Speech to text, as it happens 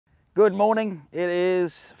Good morning, it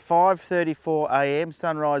is 5:34 a.m.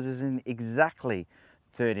 Sunrise is in exactly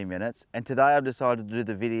 30 minutes, and today I've decided to do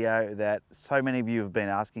the video that so many of you have been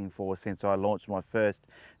asking for since I launched my first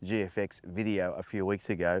GFX video a few weeks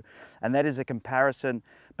ago, and that is a comparison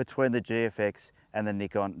between the GFX and the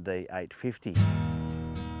Nikon D850.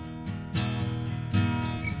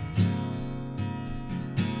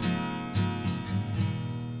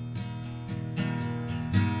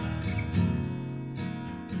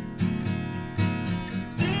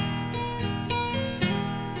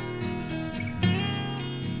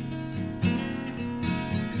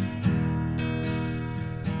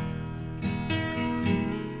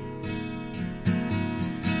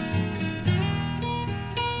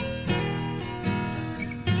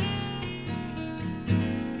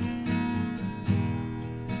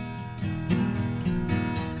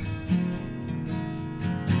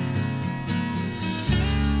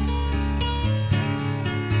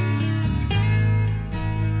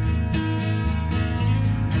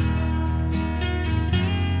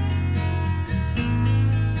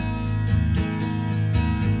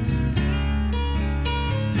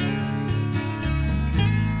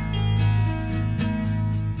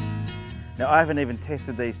 Now, I haven't even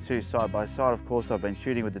tested these two side by side. Of course, I've been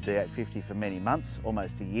shooting with the D850 for many months,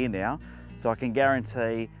 almost a year now, so I can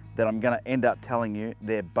guarantee that I'm going to end up telling you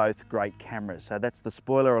they're both great cameras. So that's the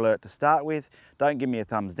spoiler alert to start with. Don't give me a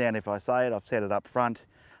thumbs down if I say it, I've said it up front.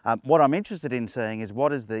 What I'm interested in seeing is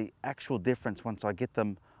what is the actual difference once I get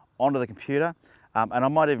them onto the computer, and I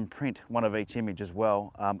might even print one of each image as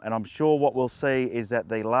well. And I'm sure what we'll see is that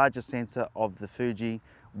the larger sensor of the Fuji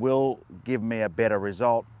will give me a better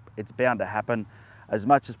result. It's bound to happen. As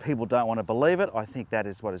much as people don't want to believe it, I think that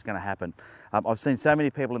is what is going to happen. I've seen so many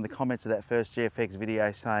people in the comments of that first GFX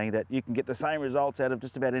video saying that you can get the same results out of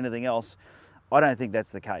just about anything else. I don't think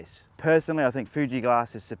that's the case. Personally, I think Fuji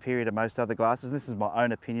glass is superior to most other glasses. This is my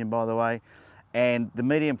own opinion, by the way. And the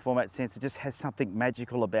medium format sensor just has something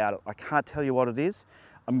magical about it. I can't tell you what it is.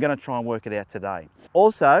 I'm going to try and work it out today.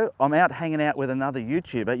 Also, I'm out hanging out with another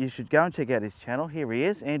YouTuber. You should go and check out his channel. Here he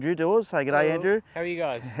is, Andrew Dawes. Say good day, Andrew. How are you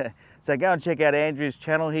guys? So go and check out Andrew's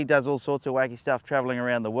channel. He does all sorts of wacky stuff traveling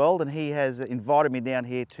around the world, and he has invited me down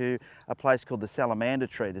here to a place called the Salamander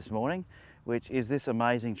Tree this morning, which is this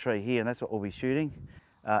amazing tree here, and that's what we'll be shooting.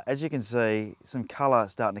 As you can see, some colour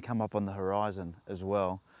starting to come up on the horizon as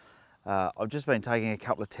well. I've just been taking a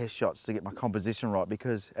couple of test shots to get my composition right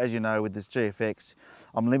because, as you know, with this GFX,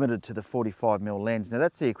 I'm limited to the 45mm lens. Now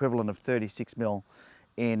that's the equivalent of 36mm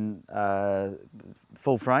in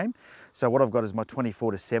full frame. So what I've got is my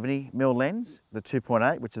 24 to 70mm lens, the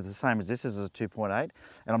 2.8, which is the same as this is a 2.8, and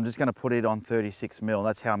I'm just going to put it on 36mm, and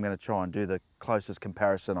that's how I'm going to try and do the closest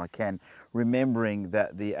comparison I can, remembering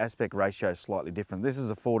that the aspect ratio is slightly different. This is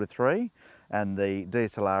a 4 to 3, and the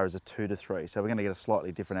DSLR is a 2 to 3, so we're going to get a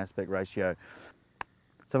slightly different aspect ratio.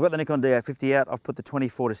 So I've got the Nikon D850 out, I've put the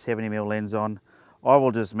 24 to 70mm lens on. I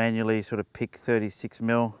will just manually sort of pick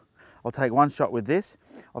 36mm. I'll take one shot with this.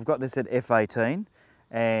 I've got this at f18,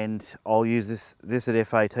 and I'll use this at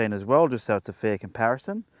f18 as well, just so it's a fair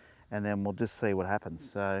comparison, and then we'll just see what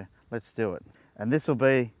happens. So let's do it. And this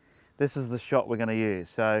is the shot we're going to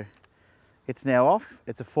use. So it's now off.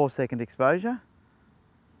 It's a 4-second exposure.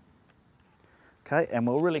 Okay, and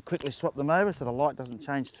we'll really quickly swap them over so the light doesn't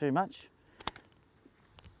change too much.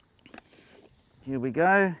 Here we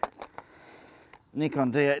go.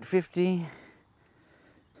 Nikon D850,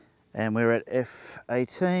 and we're at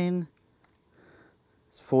f18.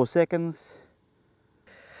 It's 4 seconds.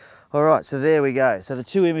 All right, so there we go. So the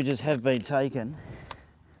two images have been taken.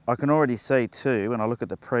 I can already see too, when I look at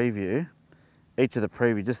the preview, each of the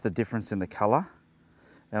preview, just the difference in the color.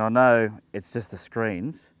 And I know it's just the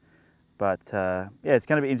screens, but yeah, it's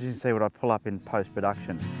going to be interesting to see what I pull up in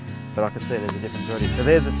post-production. But I can see there's a difference already. So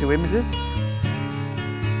there's the two images.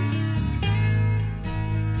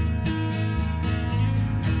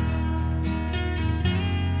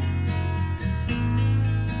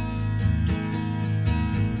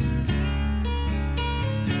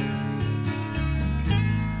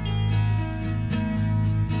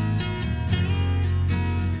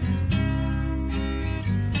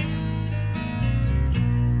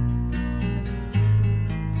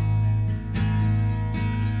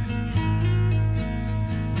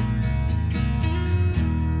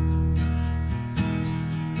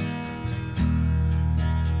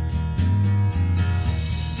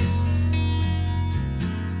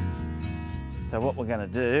 So what we're going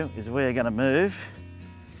to do is we're going to move.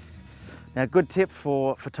 Now, good tip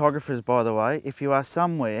for photographers, by the way, if you are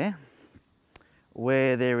somewhere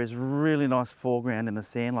where there is really nice foreground in the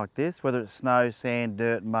sand like this, whether it's snow, sand,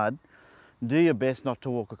 dirt, mud, do your best not to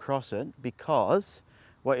walk across it, because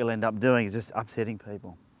what you'll end up doing is just upsetting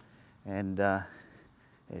people. And yeah,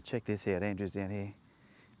 check this out, Andrew's down here.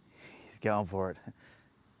 He's going for it.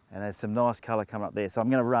 And there's some nice colour coming up there. So I'm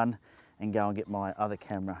going to run and go and get my other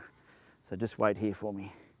camera. So just wait here for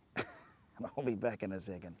me. And I'll be back in a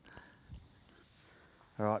second.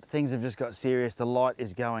 All right, things have just got serious. The light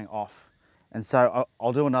is going off. And so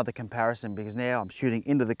I'll do another comparison, because now I'm shooting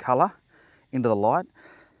into the colour, into the light.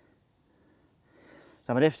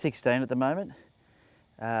 So I'm at f16 at the moment.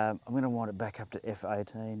 I'm going to wind it back up to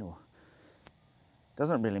f18, or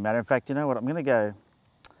doesn't really matter. In fact, you know what? I'm going to go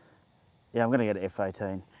to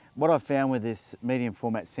f18. What I've found with this medium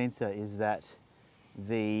format sensor is that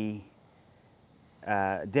the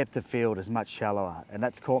depth of field is much shallower, and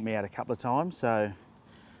that's caught me out a couple of times. So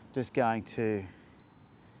just going to,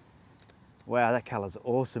 wow, that colour's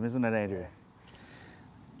awesome, isn't it, Andrew?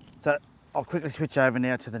 So I'll quickly switch over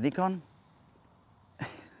now to the Nikon.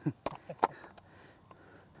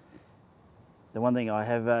 The one thing I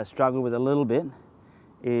have struggled with a little bit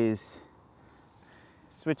is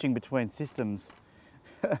switching between systems.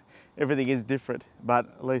 Everything is different, but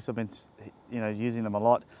at least I've been, using them a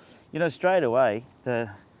lot. Straight away,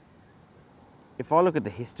 if I look at the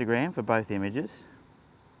histogram for both images,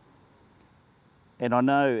 and I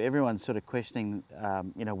know everyone's sort of questioning,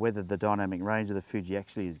 whether the dynamic range of the Fuji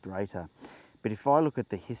actually is greater, but if I look at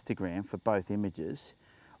the histogram for both images,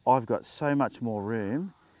 I've got so much more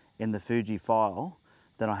room in the Fuji file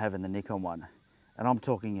than I have in the Nikon one. And I'm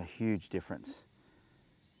talking a huge difference.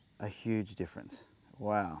 A huge difference.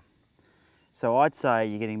 Wow. So I'd say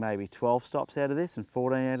you're getting maybe 12 stops out of this and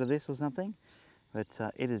 14 out of this or something, but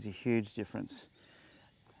it is a huge difference.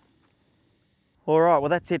 All right, well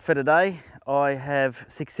that's it for today. I have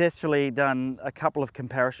successfully done a couple of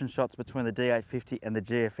comparison shots between the D850 and the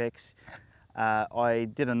GFX. I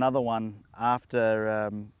did another one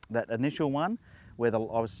after that initial one, where I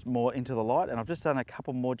was more into the light, and I've just done a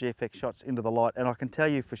couple more GFX shots into the light, and I can tell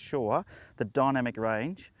you for sure the dynamic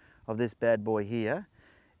range of this bad boy here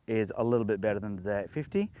is a little bit better than the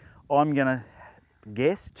D850. I'm gonna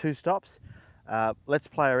guess 2 stops. Let's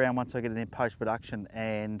play around once I get it in post-production,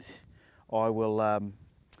 and I will, I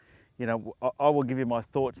will give you my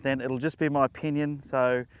thoughts then. It'll just be my opinion,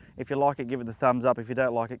 so if you like it, give it the thumbs up. If you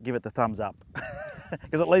don't like it, give it the thumbs up,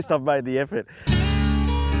 because at least I've made the effort.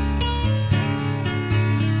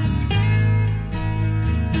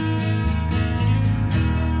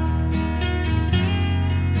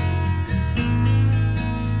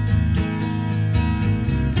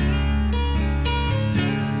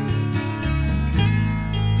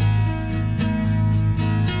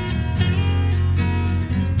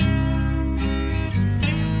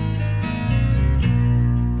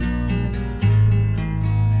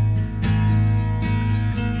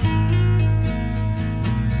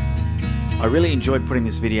 I really enjoyed putting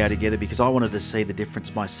this video together because I wanted to see the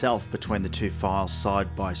difference myself between the two files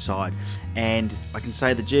side by side, and I can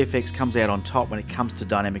say the GFX comes out on top when it comes to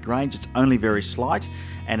dynamic range. It's only very slight,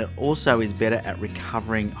 and it also is better at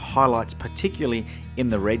recovering highlights, particularly in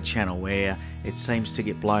the red channel where it seems to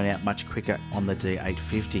get blown out much quicker on the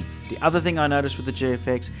D850. The other thing I noticed with the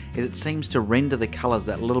GFX is it seems to render the colors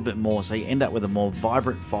that little bit more, so you end up with a more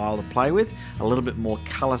vibrant file to play with. A little bit more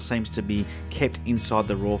color seems to be kept inside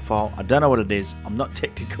the raw file. I don't know what it is, I'm not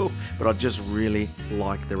technical, but I just really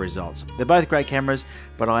like the results. They're both great cameras,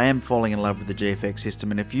 but I am falling in love with the GFX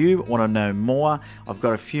system, and if you want to know more, I've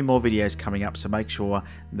got a few more videos coming up, so make sure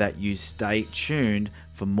that you stay tuned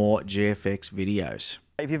for more GFX videos.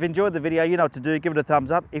 If you've enjoyed the video, you know what to do. Give it a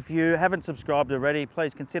thumbs up. If you haven't subscribed already,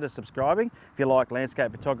 please consider subscribing. If you like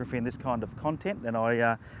landscape photography and this kind of content, then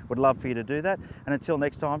I would love for you to do that. And until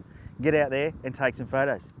next time, get out there and take some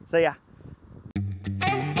photos. See ya.